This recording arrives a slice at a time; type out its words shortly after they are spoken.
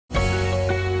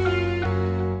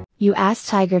You ask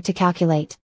Tiger to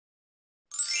calculate.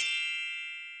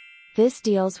 This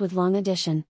deals with long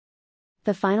addition.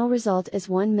 The final result is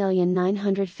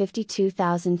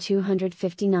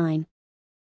 1,952,259.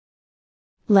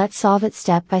 Let's solve it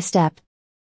step by step.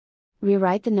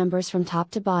 Rewrite the numbers from top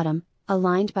to bottom,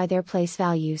 aligned by their place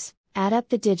values. Add up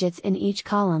the digits in each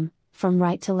column, from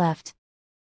right to left.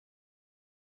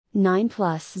 9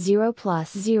 plus 0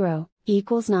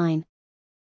 equals 9.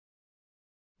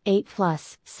 8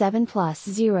 plus 7 plus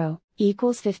 0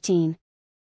 equals 15.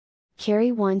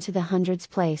 Carry 1 to the hundreds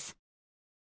place.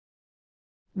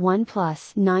 1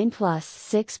 plus 9 plus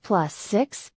 6 plus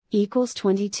 6 equals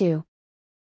 22.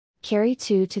 Carry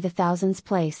 2 to the thousands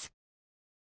place.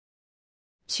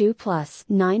 2 plus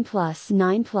 9 plus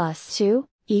 9 plus 2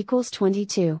 equals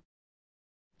 22.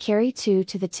 Carry 2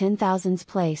 to the 10,000s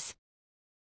place.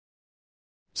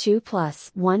 2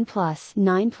 plus 1 plus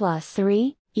 9 plus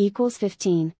 3 equals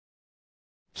 15.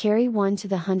 Carry 1 to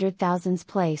the 100,000s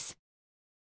place.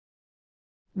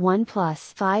 1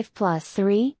 plus 5 plus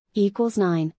 3 equals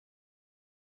 9.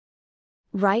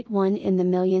 Write 1 in the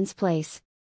millions place.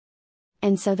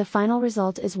 And so the final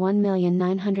result is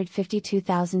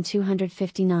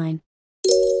 1,952,259.